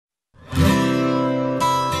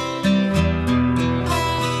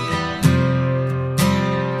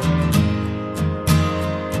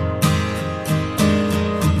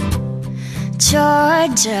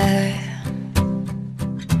Georgia,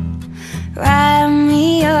 wrap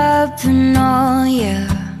me up in all you,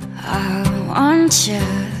 I want you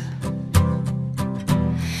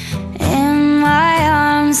in my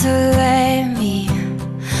arms, so let me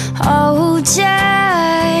hold you,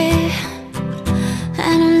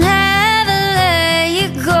 and I'll never let you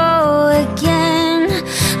go again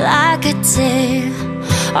like I did.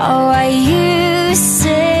 Oh, I used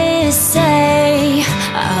to say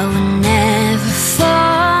I would never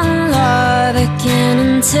fall in love again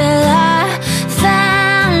until I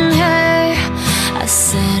found her. I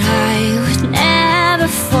said I would never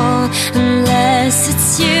fall unless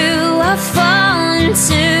it's you I fall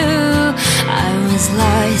into. I was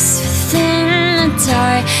lost within the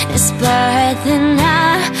darkness, but then I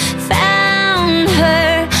found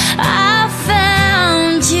her. I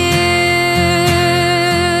found you.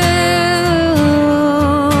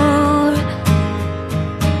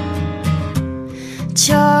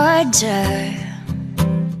 Georgia,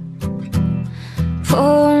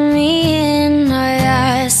 pull me in, I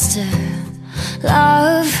asked to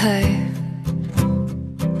love her.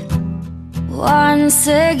 Once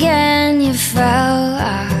again you fell,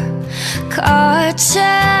 I caught you,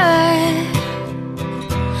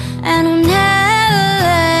 and I'll never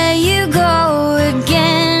let you go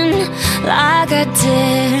again like I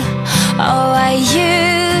did. Oh, I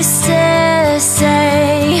used to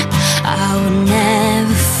say I would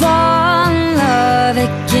never fall in love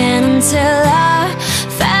again until I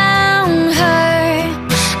found her.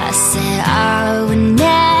 I said I would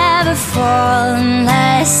never fall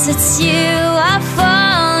unless it's you I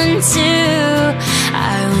fall into.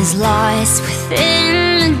 I was lost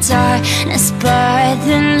within the darkness, but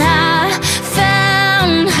then I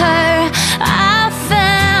found her. I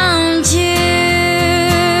found you.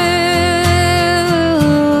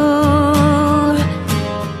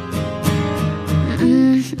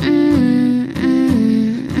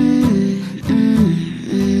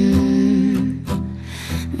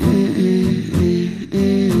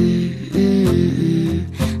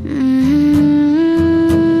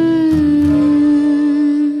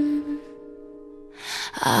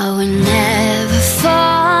 I would never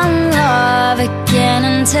fall in love again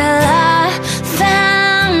until I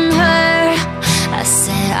found her. I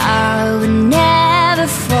said I would never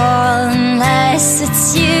fall unless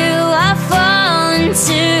it's you I fall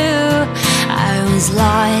into. I was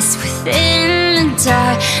lost within the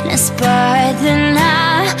darkness, but then I